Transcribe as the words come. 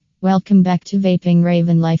Welcome back to Vaping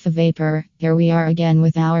Raven Life of Vapor. Here we are again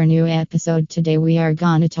with our new episode. Today we are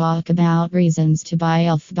gonna talk about reasons to buy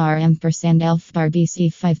Elf Bar ampersand Elf Bar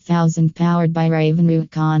BC5000 powered by Raven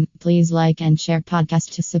Rootcon. Please like and share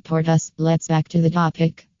podcast to support us. Let's back to the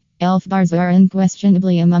topic. Elf Bars are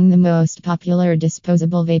unquestionably among the most popular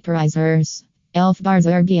disposable vaporizers. Elf Bars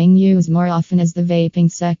are being used more often as the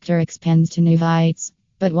vaping sector expands to new heights.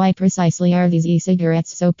 But why precisely are these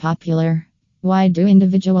e-cigarettes so popular? Why do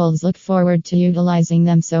individuals look forward to utilizing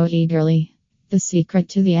them so eagerly? The secret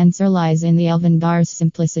to the answer lies in the Elven Bar's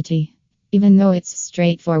simplicity. Even though it's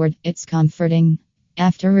straightforward, it's comforting.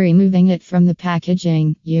 After removing it from the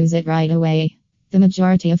packaging, use it right away. The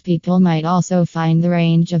majority of people might also find the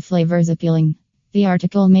range of flavors appealing. The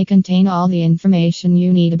article may contain all the information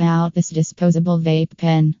you need about this disposable vape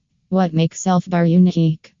pen. What makes Elf Bar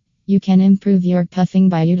unique? You can improve your puffing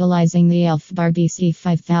by utilizing the Elf Bar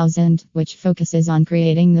BC5000, which focuses on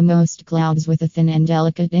creating the most clouds with a thin and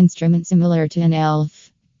delicate instrument similar to an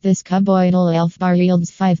elf. This cuboidal Elf Bar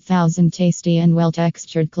yields 5,000 tasty and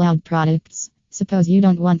well-textured cloud products. Suppose you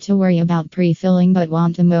don't want to worry about pre-filling but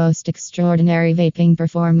want the most extraordinary vaping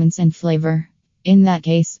performance and flavor. In that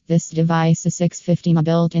case, this device's 650 mAh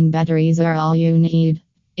built-in batteries are all you need.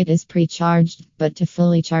 It is pre-charged, but to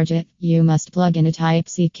fully charge it, you must plug in a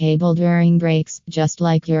Type-C cable during breaks, just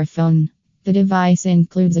like your phone. The device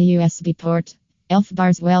includes a USB port. Elf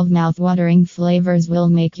Bar's mouth-watering flavors will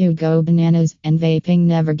make you go bananas, and vaping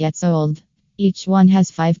never gets old. Each one has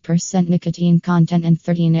 5% nicotine content and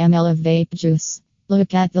 13 ml of vape juice.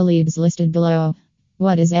 Look at the leads listed below.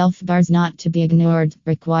 What is Elf Bar's not to be ignored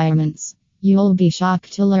requirements? You'll be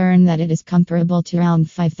shocked to learn that it is comparable to around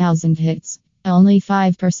 5,000 hits. Only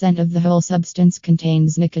 5% of the whole substance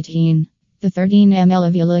contains nicotine. The 13 ml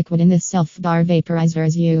of e-liquid in this Elf Bar vaporizer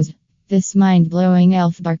is used. This mind-blowing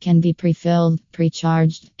Elf Bar can be pre-filled,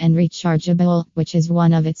 pre-charged, and rechargeable, which is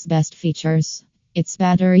one of its best features. Its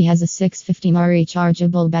battery has a 650 mAh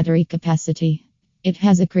rechargeable battery capacity. It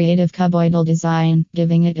has a creative cuboidal design,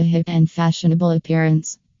 giving it a hip and fashionable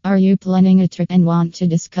appearance. Are you planning a trip and want to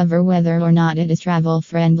discover whether or not it is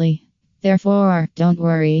travel-friendly? Therefore, don't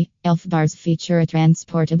worry, Elf Bars feature a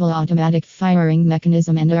transportable automatic firing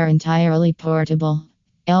mechanism and are entirely portable.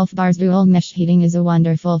 Elf Bar's dual mesh heating is a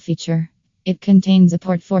wonderful feature. It contains a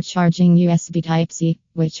port for charging USB Type-C,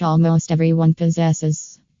 which almost everyone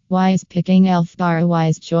possesses. Why is picking Elf Bar a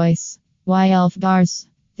wise choice? Why Elf Bars?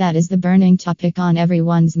 That is the burning topic on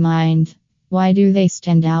everyone's mind. Why do they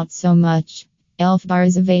stand out so much? Elf Bar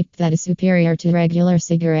is a vape that is superior to regular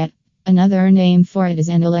cigarette. Another name for it is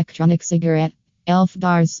an electronic cigarette. Elf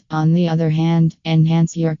Bars, on the other hand,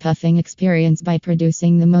 enhance your puffing experience by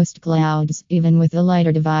producing the most clouds, even with a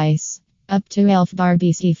lighter device. Up to Elf Bar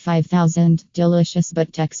BC5000, delicious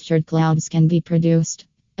but textured clouds can be produced.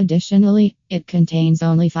 Additionally, it contains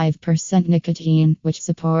only 5% nicotine, which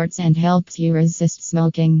supports and helps you resist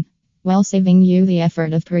smoking. While saving you the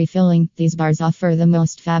effort of pre-filling, these bars offer the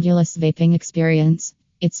most fabulous vaping experience.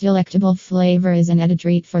 Its delectable flavor is an added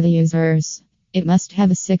treat for the users. It must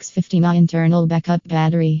have a 650 mAh internal backup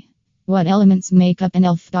battery. What elements make up an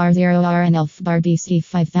Elf Bar 0R and Elf Bar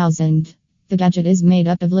BC5000? The gadget is made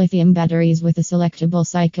up of lithium batteries with a selectable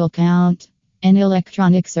cycle count. An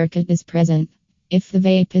electronic circuit is present. If the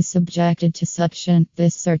vape is subjected to suction,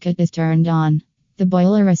 this circuit is turned on. The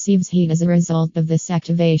boiler receives heat as a result of this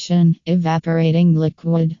activation, evaporating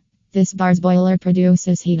liquid. This bar's boiler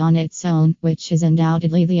produces heat on its own, which is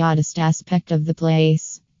undoubtedly the oddest aspect of the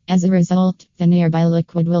place. As a result, the nearby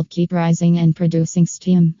liquid will keep rising and producing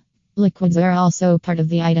steam. Liquids are also part of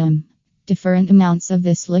the item. Different amounts of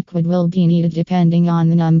this liquid will be needed depending on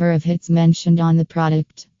the number of hits mentioned on the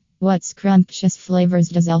product. What scrumptious flavors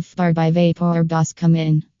does Elf Bar by Vapor Boss come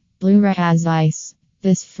in? Blue Raz Ice.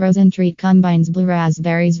 This frozen treat combines blue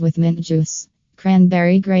raspberries with mint juice.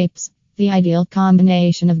 Cranberry grapes. The ideal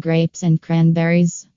combination of grapes and cranberries.